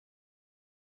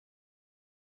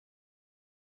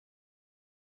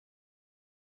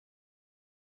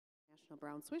National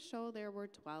Brown Swiss Show, there were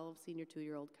 12 senior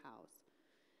 2-year-old cows.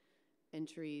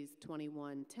 Entries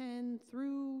 2110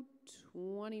 through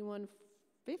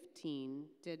 2115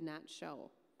 did not show.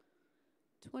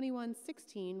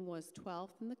 2116 was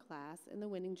 12th in the class and the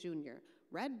winning junior.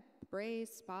 Red Bray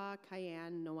Spa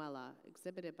Cayenne Noella,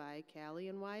 exhibited by Callie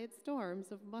and Wyatt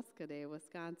Storms of Muscadet,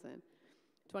 Wisconsin.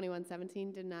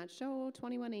 2117 did not show.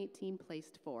 2118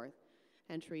 placed 4th.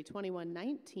 Entry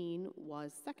 2119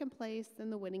 was 2nd place in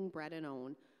the winning Bred and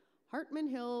Own. Hartman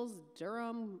Hills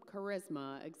Durham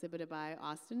Charisma, exhibited by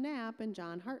Austin Knapp and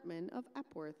John Hartman of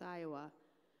Epworth, Iowa.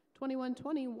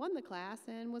 2120 won the class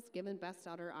and was given Best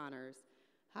Outer honors.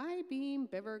 High Beam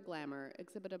Beaver Glamour,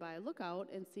 exhibited by Lookout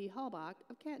and C. Halbach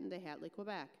of Canton de Hatley,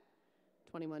 Quebec.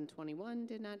 2121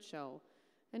 did not show.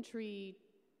 Entry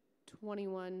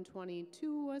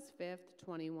 2122 was 5th.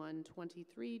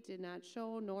 2123 did not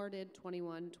show, nor did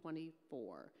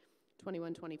 2124.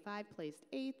 2125 placed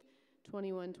 8th.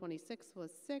 2126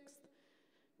 was 6th.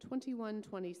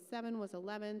 2127 was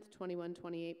 11th.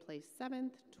 2128 placed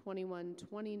 7th.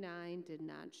 2129 did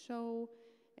not show.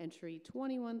 Entry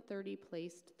 2130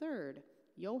 placed 3rd.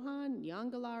 Johann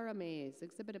Yangalara Maze,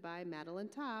 exhibited by Madeline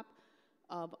Top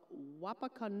of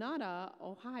Wapakoneta,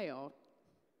 Ohio.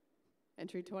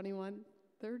 Entry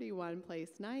 2131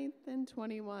 placed 9th, and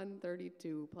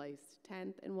 2132 placed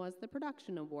 10th, and was the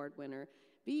production award winner,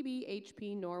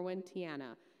 BBHP Norwin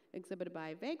Tiana, exhibited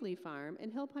by Vagley Farm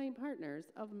and Hillpine Partners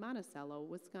of Monticello,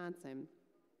 Wisconsin.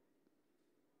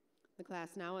 The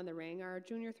class now in the ring are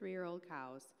junior 3-year-old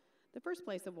cows. The first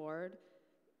place award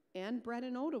and Bread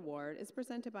and Oat Award is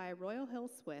presented by Royal Hill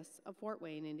Swiss of Fort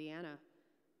Wayne, Indiana.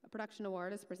 A production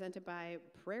award is presented by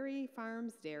Prairie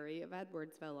Farms Dairy of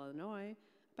Edwardsville, Illinois.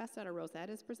 Best Outer Rosette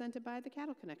is presented by the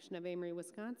Cattle Connection of Amory,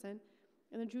 Wisconsin.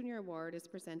 And the junior award is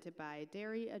presented by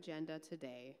Dairy Agenda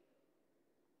Today.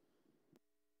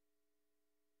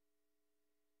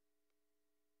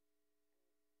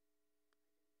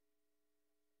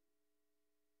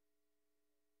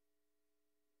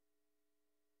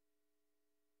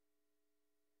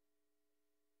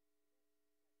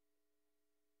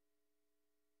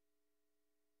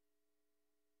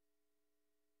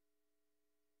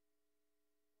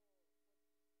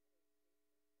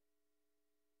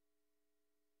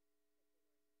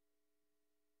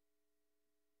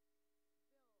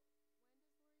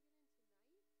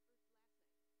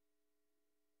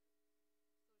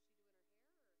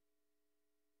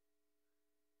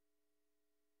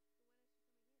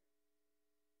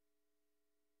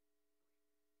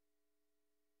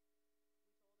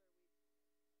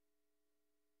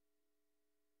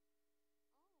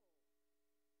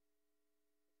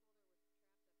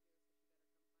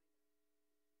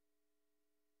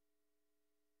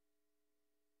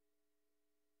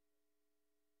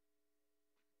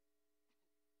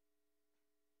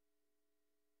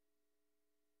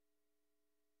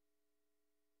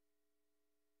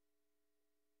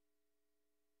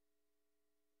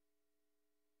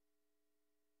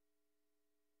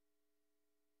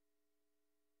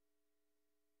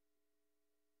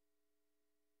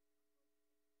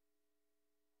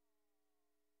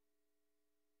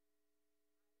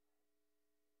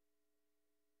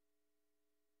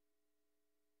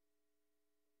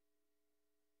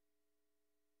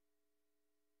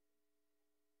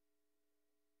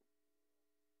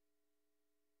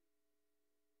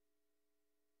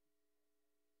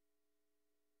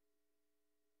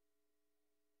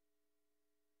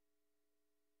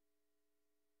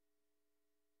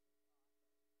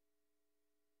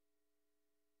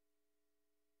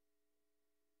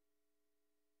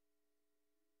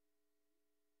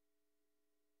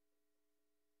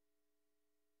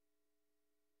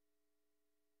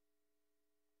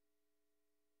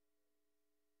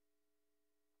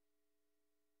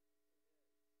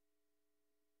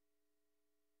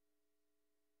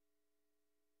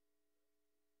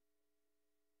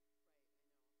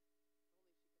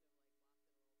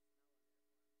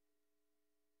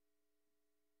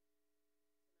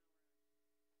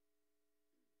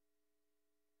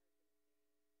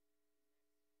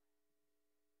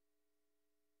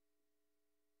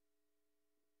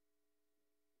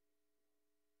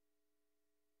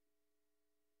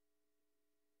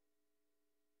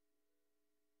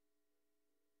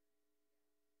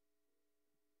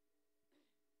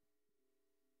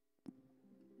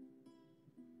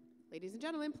 Ladies and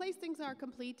gentlemen, placings are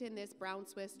complete in this Brown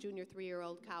Swiss Junior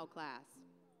 3-year-old cow class.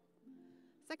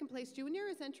 Second place junior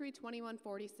is entry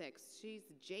 2146. She's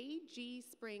J.G.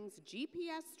 Springs,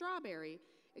 GPS Strawberry,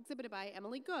 exhibited by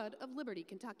Emily Good of Liberty,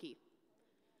 Kentucky.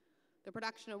 The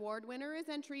production award winner is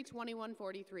entry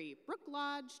 2143, Brook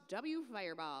Lodge W.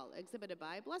 Fireball, exhibited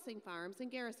by Blessing Farms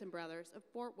and Garrison Brothers of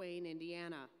Fort Wayne,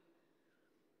 Indiana.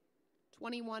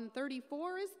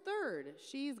 2134 is third.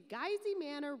 She's Geisy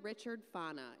Manor Richard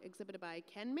Fana, exhibited by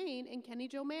Ken Main and Kenny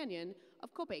Jo Mannion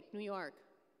of Copiague, New York.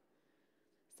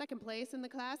 Second place in the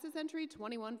class is entry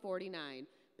 2149,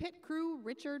 Pit Crew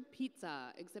Richard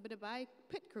Pizza, exhibited by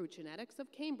Pit Crew Genetics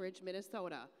of Cambridge,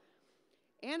 Minnesota.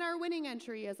 And our winning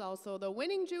entry is also the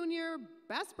winning junior,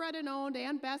 best bred and owned,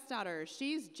 and best udder.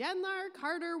 She's Jenlar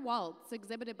Carter Waltz,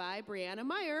 exhibited by Brianna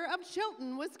Meyer of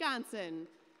Chilton, Wisconsin.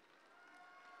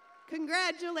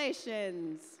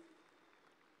 Congratulations.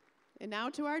 And now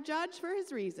to our judge for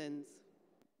his reasons.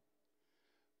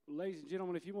 Ladies and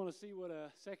gentlemen, if you want to see what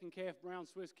a second calf brown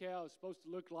Swiss cow is supposed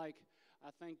to look like, I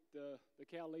think the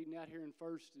cow leading out here in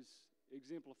first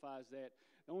exemplifies that.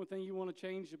 The only thing you want to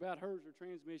change about her is her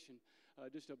transmission.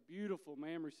 Just a beautiful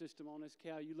mammary system on this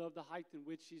cow. You love the height and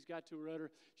width she's got to her udder.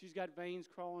 She's got veins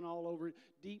crawling all over it,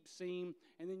 deep seam,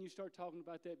 and then you start talking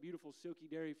about that beautiful silky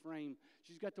dairy frame.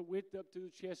 She's got the width up to the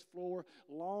chest floor,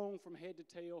 long from head to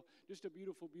tail. Just a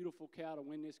beautiful, beautiful cow to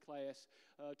win this class.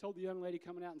 Told the young lady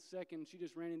coming out in second, she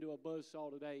just ran into a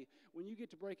buzzsaw today. When you get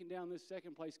to breaking down this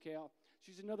second place cow,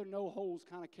 she's another no holes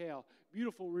kind of cow.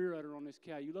 Beautiful rear udder on this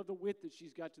cow. You love the width that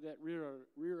she's got to that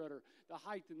rear udder, the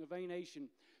height and the veination.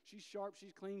 She's sharp,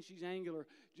 she's clean, she's angular.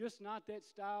 Just not that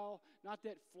style, not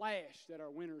that flash that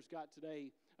our winners got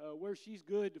today. Where she's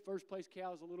good, the first place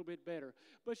cow is a little bit better.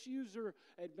 But she used her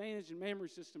advantage and mammary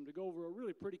system to go over a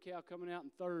really pretty cow coming out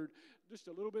in third. Just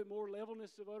a little bit more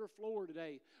levelness of udder floor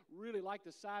today. Really like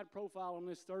the side profile on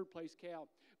this third place cow.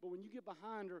 But when you get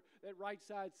behind her, that right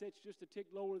side sets just a tick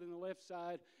lower than the left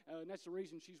side, and that's the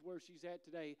reason she's where she's at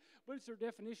today. But it's her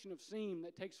definition of seam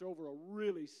that takes her over a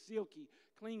really silky,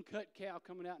 clean-cut cow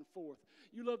coming out in fourth.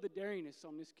 You love the dairiness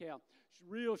on this cow. She's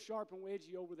real sharp and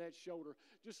wedgy over that shoulder.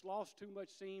 Just lost too much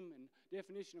seam and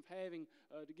definition of having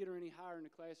to get her any higher in the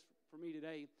class for me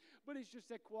today. But it's just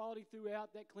that quality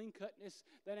throughout, that clean-cutness,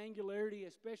 that angularity,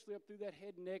 especially up through that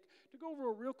head and neck, to go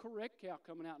over a real correct cow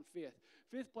coming out in fifth.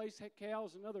 Fifth place cow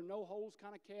is another no-holes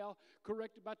kind of cow,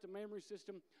 correct about the mammary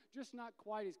system, just not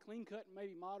quite as clean-cut and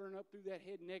maybe modern up through that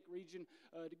head and neck region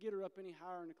to get her up any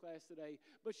higher in the class today.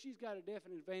 But she's got a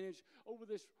definite advantage over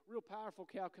this real powerful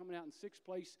cow coming out in sixth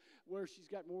place where she's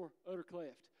got more udder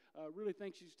cleft. Really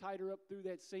think she's tighter up through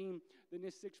that seam than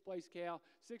this sixth place cow.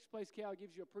 Sixth place cow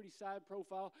gives you a pretty side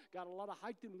profile, got a lot of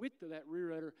height and width to that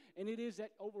rear udder, and it is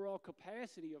that overall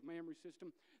capacity of mammary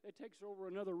system that takes her over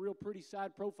another real pretty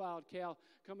side profiled cow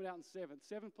coming out in seventh.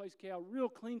 Seventh place cow, real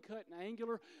clean cut and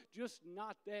angular, just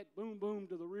not that boom boom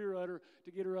to the rear udder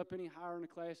to get her up any higher in the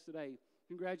class today.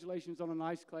 Congratulations on a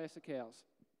nice class of cows.